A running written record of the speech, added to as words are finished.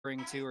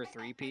bring 2 or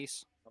 3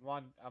 piece? I'm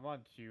on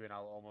 2, and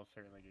I'll almost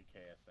certainly get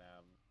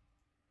KSM.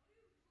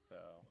 So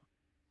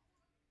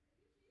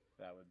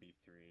that would be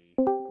 3.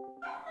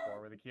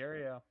 4 with a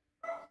curio.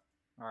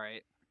 All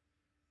right.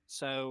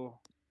 So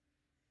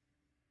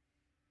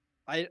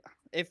I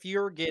if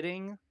you're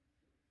getting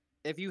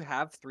if you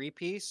have 3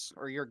 piece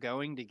or you're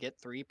going to get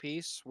 3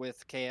 piece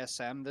with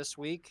KSM this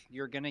week,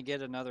 you're going to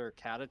get another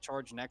Kata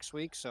charge next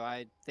week. So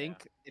I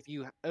think if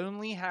you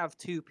only have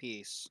 2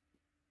 piece,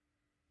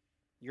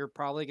 you're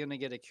probably going to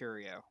get a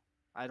curio.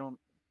 I don't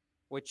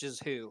which is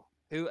who?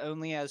 Who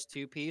only has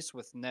 2 piece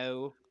with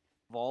no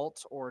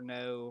vault or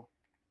no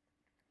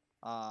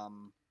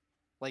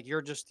like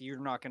you're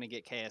not going to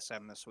get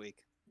KSM this week.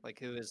 Like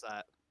who is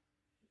that?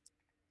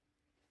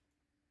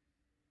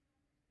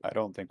 I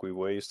don't think we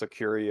waste a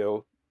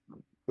curio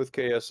with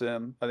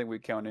KSM. I think we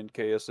count in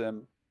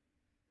KSM.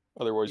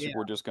 Otherwise, Yeah.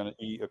 we're just going to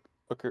eat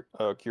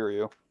a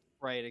curio.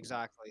 Right,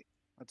 exactly.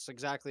 That's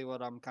exactly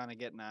what I'm kind of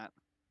getting at.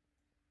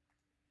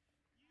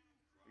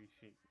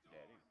 Appreciate you,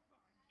 Daddy.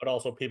 But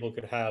also, people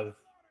could have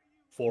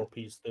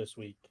 4-piece this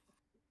week.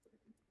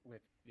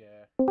 With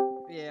yeah.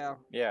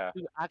 Yeah.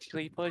 You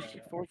actually push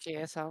for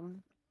KSM?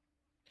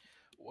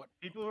 What?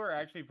 People who are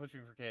actually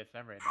pushing for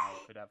KSM right now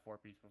could have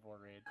 4-piece before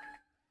raid.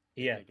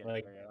 Yeah, They get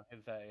like curio.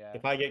 Is that, yeah.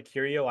 if I get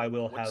curio, I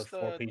will What's have the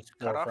 4-piece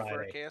for cutoff for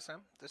Friday. KSM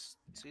this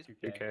season?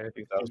 2K.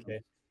 2,000. Okay.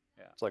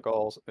 Yeah. It's like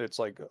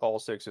all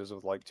 6s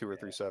with like 2 or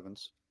 3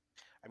 7s.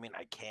 I mean,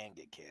 I can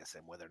get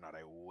KSM. Whether or not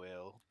I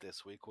will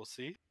this week, we'll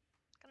see.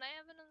 Can I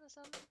have it in the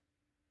 7?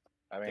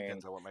 I mean,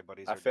 Depends on what my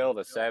buddies I are failed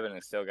doing. a 7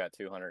 and still got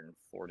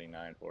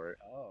 249 for it.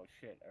 Oh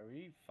shit! Are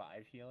we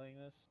 5 healing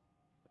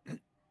this?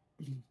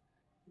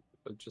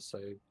 But just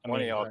say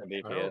One of y'all can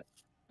DPS.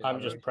 I'm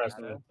just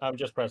pressing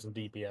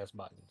DPS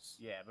buttons.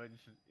 Yeah, but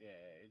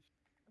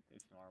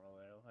it's normal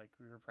though. Like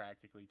we were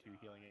practically 2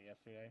 healing it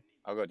yesterday.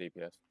 I'll go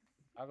DPS.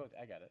 I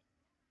got it.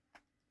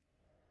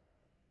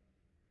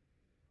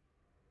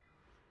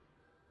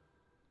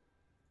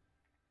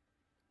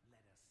 Let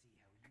us see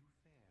how you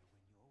fare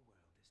when your world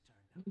is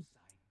turned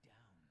upside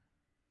down.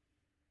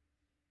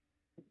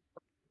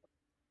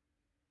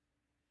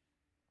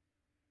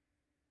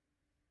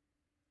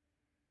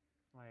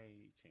 My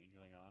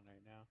changeling on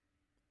right now.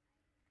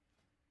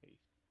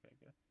 Face, I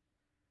guess.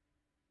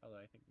 Although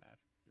I think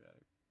match would be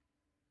better.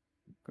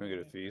 Can we get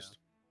a feast?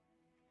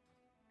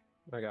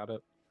 I got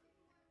it.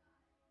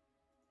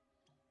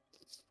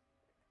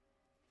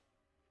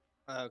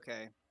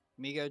 Okay.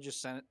 Migo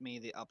just sent me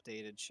the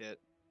updated shit.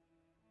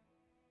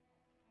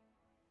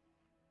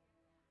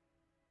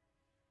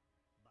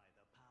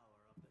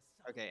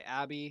 Okay,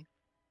 Abby,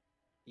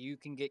 you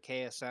can get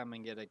KSM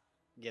and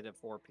get a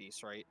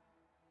 4-piece, right?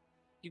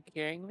 You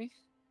carrying me?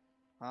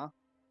 Huh?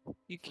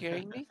 You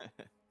carrying me?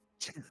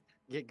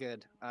 Get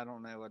good. I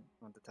don't know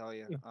what to tell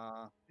you.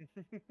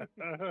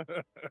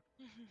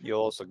 You'll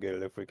also get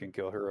it if we can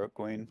kill her up,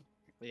 Queen.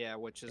 Yeah,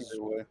 which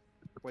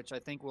I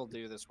think we'll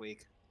do this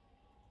week.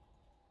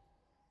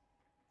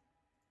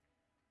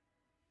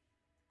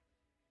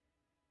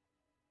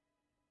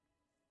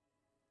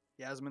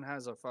 Yasmin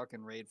has a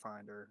fucking raid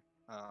finder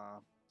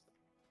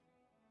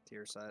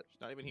tier set. She's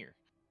not even here.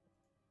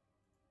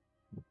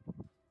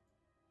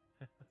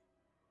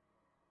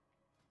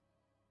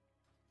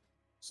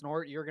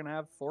 Snort, you're gonna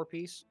have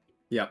 4-piece?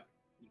 Yep.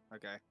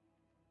 Okay.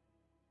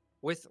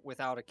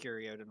 Without a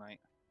curio tonight.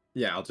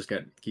 Yeah, I'll just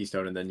get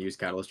Keystone and then use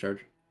Catalyst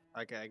Charge.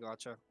 Okay,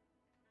 gotcha.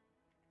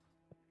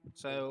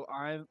 So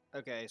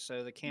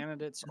so the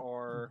candidates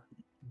are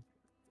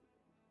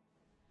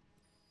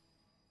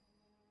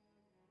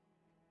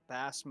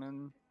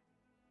Bassman,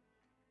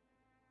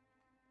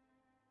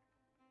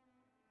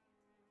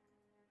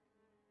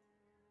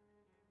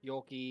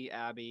 Yolki,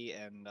 Abby,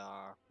 and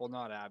well,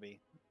 not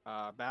Abby.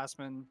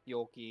 Bassman,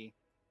 Yolki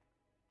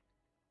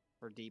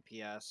for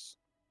DPS,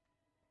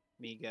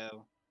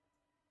 Migo,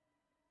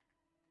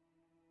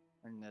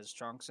 and there's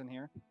Trunks in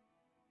here.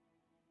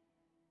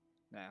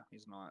 No,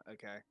 he's not.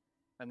 Okay,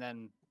 and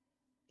then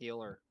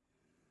healers.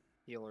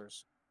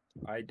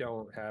 I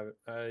don't have.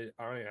 I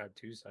only have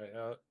 2 site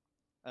out.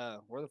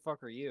 Where the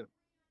fuck are you?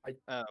 I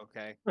Oh,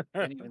 okay.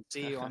 I didn't even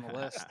see you on the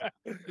list.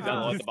 He's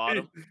all at the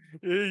bottom.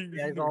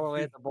 Yeah, he's all the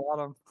way at the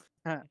bottom.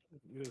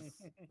 Yes.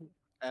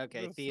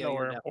 Okay, That's Theo,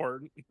 nowhere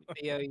important.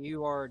 Theo,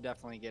 you are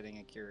definitely getting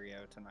a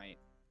curio tonight.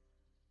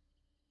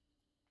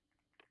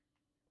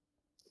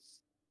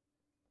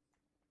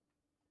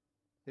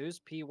 Who's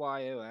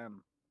PYOM?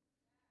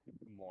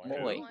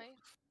 Moy.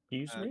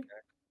 Excuse me?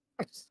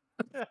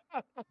 It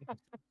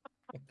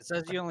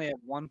says you only have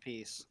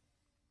 1-piece.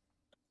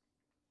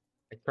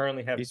 I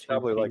currently have He's 2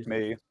 probably like pieces.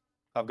 me.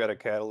 I've got a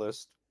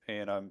catalyst,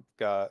 and I've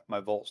got my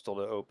vault still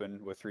to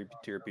open with 3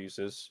 tier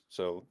pieces.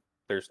 So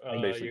there's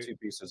basically 2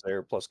 pieces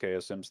there, plus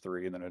KSM's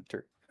 3, and then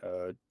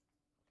a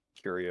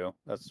curio.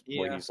 That's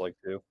what Yeah. he's like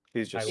too.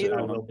 He's just I sitting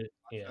on will them.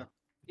 yeah.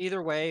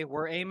 Either way,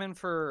 we're aiming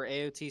for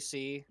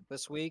AOTC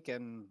this week,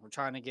 and we're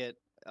trying to get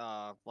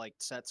like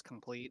sets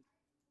complete.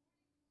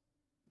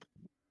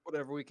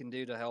 Whatever we can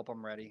do to help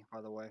them ready.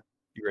 By the way.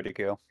 You ready,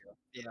 Kale?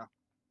 Yeah.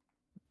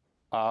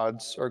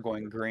 Odds are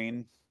going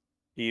green.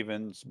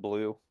 Evens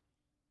blue.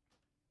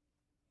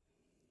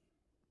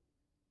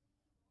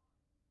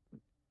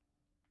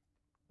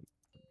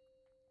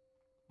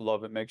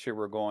 Love it. Make sure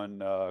we're going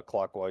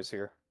clockwise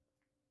here.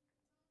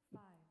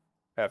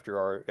 After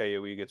our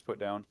AoE gets put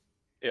down.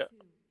 Yeah.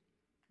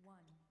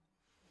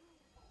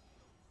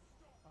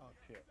 Oh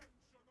shit.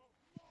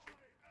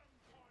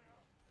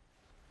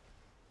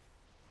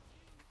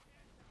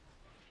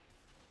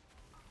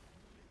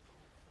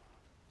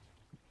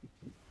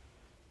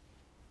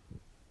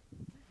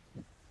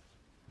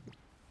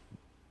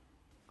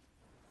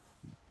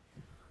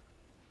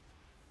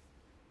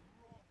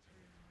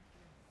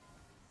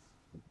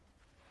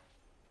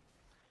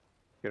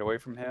 Get away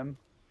from him.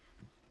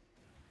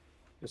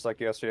 Just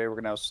like yesterday, we're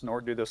going to have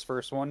Snort do this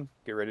first one.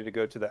 Get ready to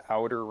go to the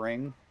outer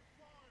ring.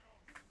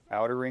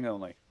 Outer ring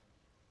only.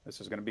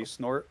 This is going to be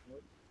Snort.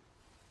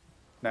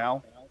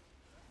 Now.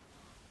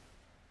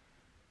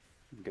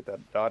 Get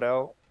that dot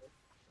out.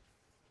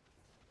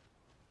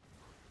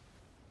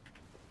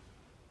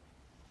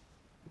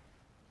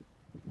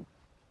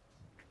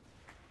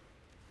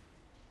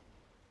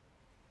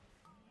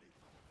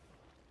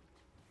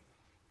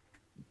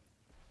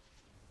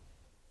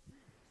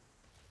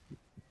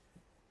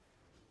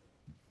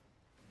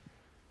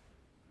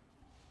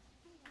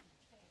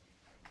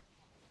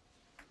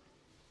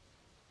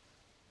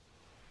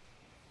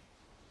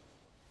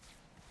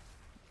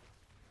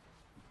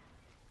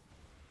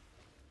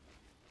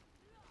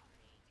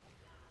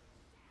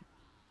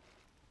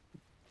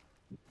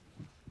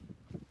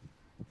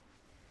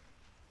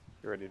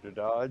 Get ready to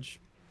dodge.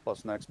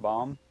 Plus next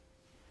bomb.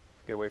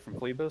 Get away from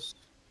Phlebas.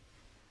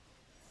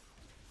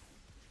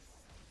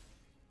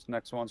 This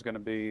next one's going to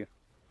be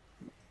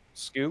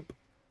Scoop.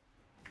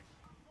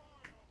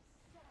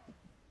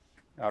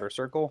 Outer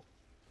circle.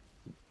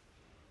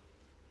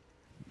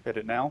 Hit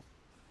it now.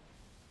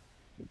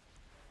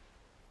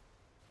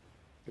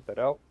 Get that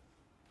out.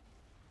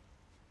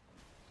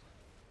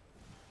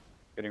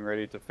 Getting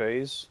ready to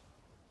phase.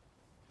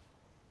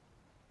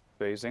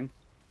 Phasing.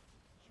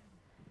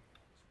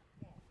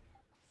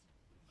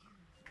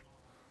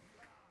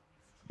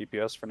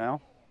 DPS for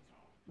now.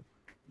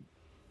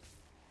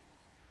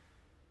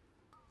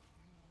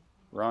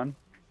 Run.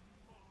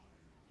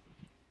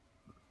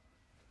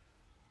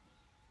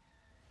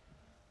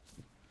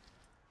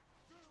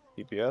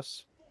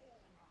 DPS.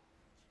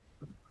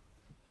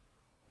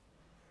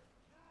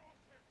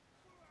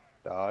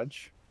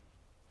 Dodge.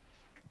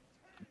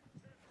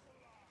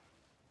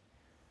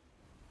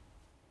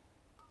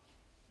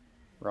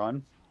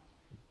 Run.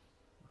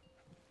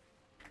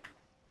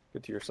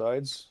 Get to your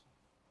sides.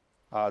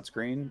 Odds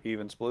green,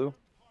 evens blue.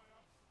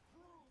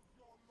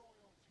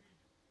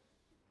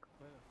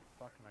 Where the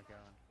fuck am I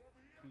going?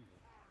 Jesus.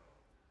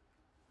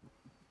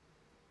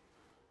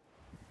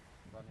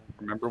 Running.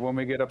 Remember when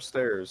we get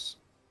upstairs,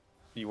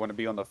 you want to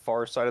be on the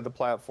far side of the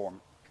platform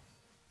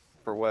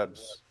for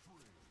webs.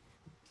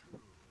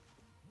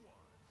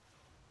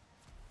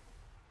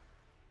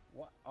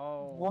 What?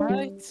 Oh.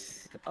 What?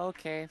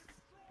 Okay.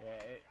 Yeah,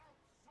 it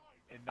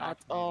That's,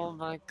 knocked me. oh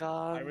my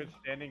god. I was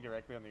standing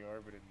directly on the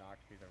orb, but it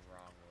knocked me the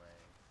wrong way.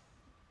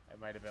 It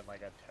might have been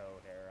like a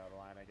toe hair out of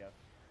line, I guess.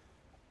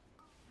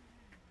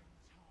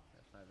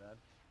 That's my bad.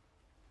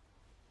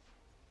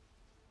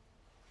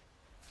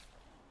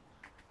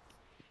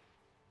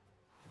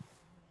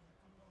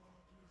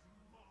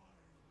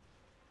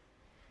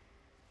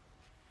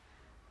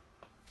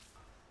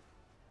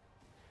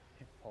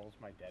 It pulls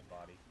my dead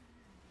body.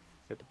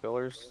 Hit the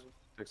pillars,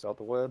 takes out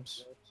the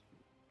webs.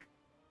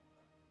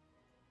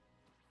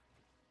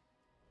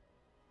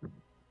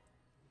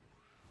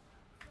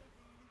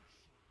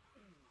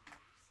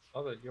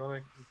 Other, you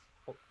wanna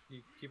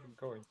you keep it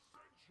going?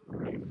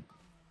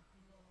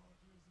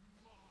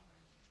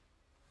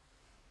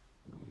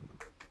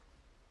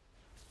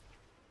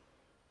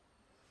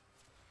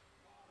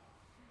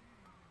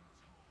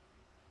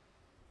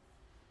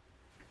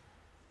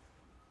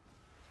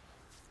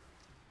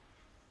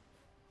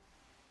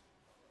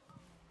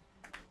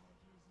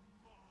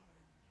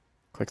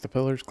 Click the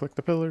pillars, click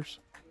the pillars.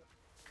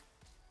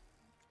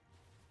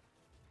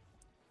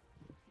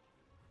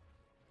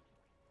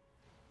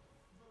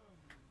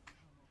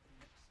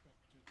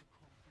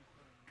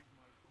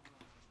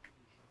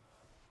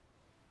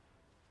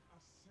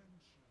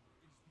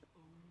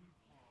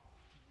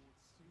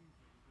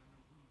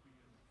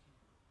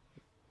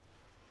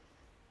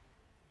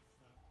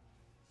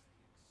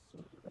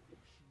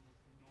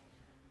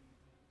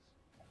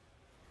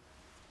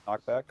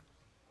 Knockback.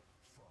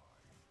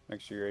 Make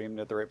sure you're aiming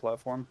at the right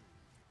platform.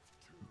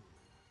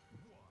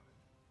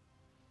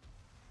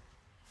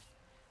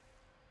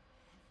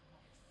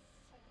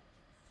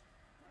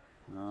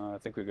 I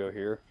think we go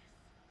here.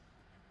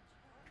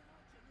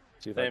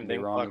 See if I Same can be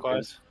thing wrong.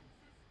 clockwise.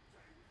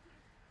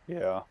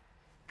 Yeah.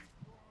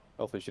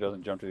 Hopefully she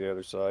doesn't jump to the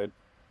other side.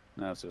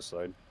 No, it's this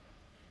side.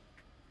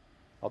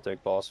 I'll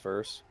take boss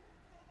first.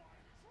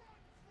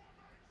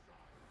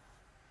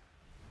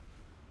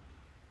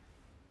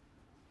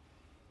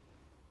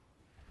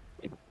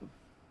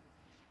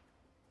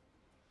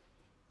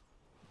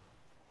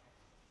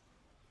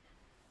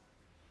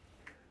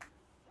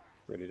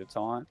 Ready to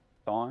taunt.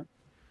 Taunt.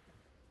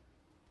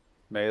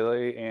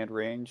 Melee and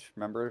range.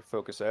 Remember,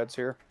 focus ads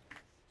here.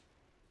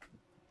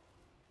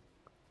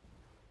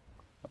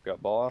 I've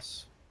got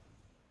boss.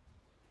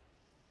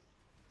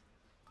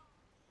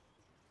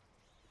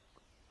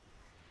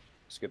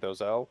 Let's get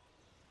those out.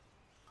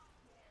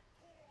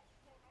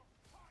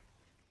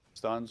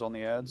 Stuns on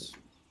the ads.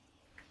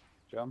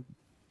 Jump.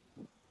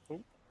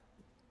 Good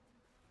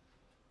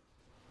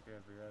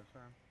for you guys,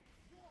 Sam.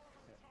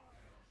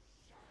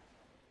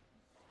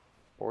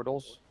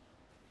 Portals.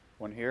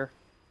 One here.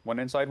 One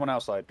inside, one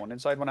outside. One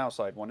inside, one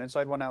outside. One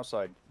inside, one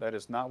outside. That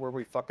is not where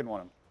we fucking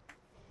want them.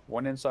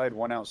 One inside,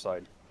 one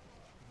outside.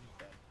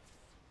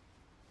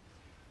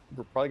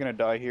 We're probably going to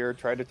die here.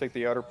 Tried to take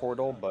the outer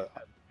portal, but...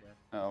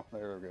 Oh,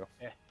 there we go.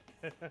 Yeah.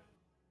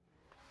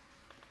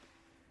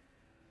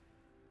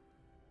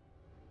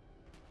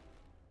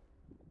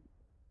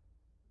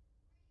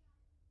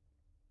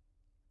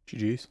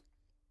 GG's.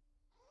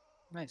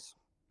 Nice.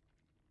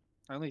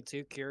 Only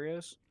 2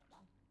 curios.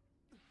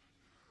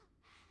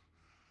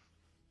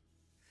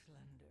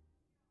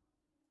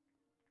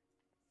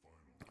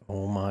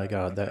 Oh my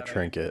god, that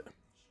trinket.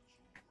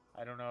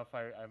 I don't know if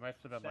I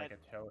must have been like a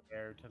toe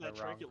hair to the wrong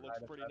trinket looks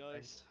side of pretty that thing.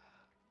 nice.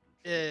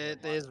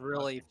 It is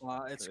really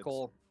fun. It's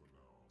cool.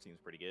 Seems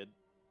pretty good.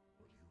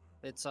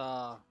 It's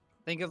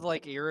think of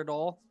like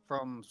Iridol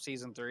from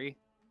season 3.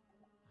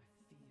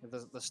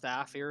 The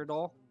staff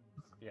Iridol.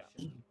 Yeah.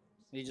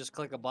 You just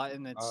click a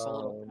button, it's a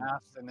little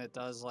fast, and it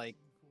does like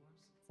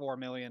 4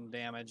 million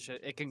damage.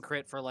 It can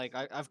crit for like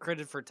I've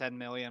critted for 10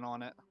 million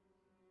on it.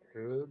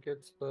 Who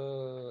gets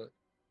the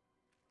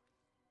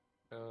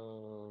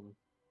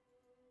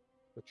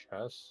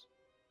chest?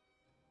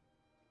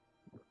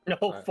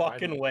 No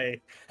fucking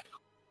way.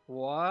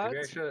 What?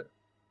 Maybe I should.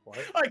 What?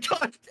 I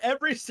got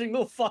every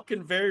single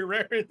fucking very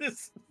rare in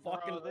this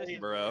fucking Bro, this is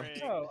Bro.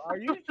 rigged. Oh, are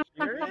you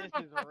serious?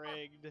 This is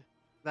rigged.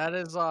 That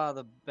is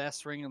the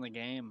best ring in the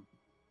game.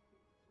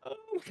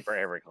 For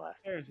every class.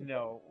 There's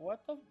no. What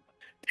the?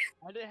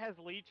 And it has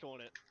leech on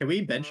it. Can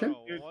we bench him?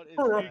 Bro, what is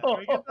Bro. that? Can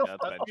we get the Yeah,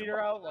 stuff bench him. meter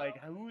out?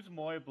 Like, who's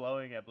Moy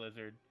blowing at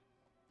Blizzard?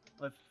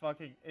 Let's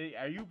fucking.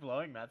 Are you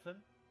blowing medicine?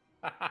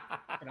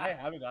 Can I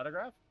have his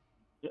autograph?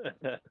 Dude,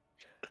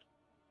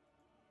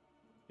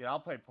 I'll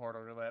play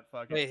Portal Roulette.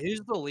 Fucking. Wait,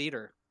 who's the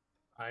leader?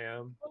 I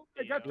am.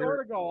 I got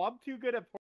Portugal. I'm too good at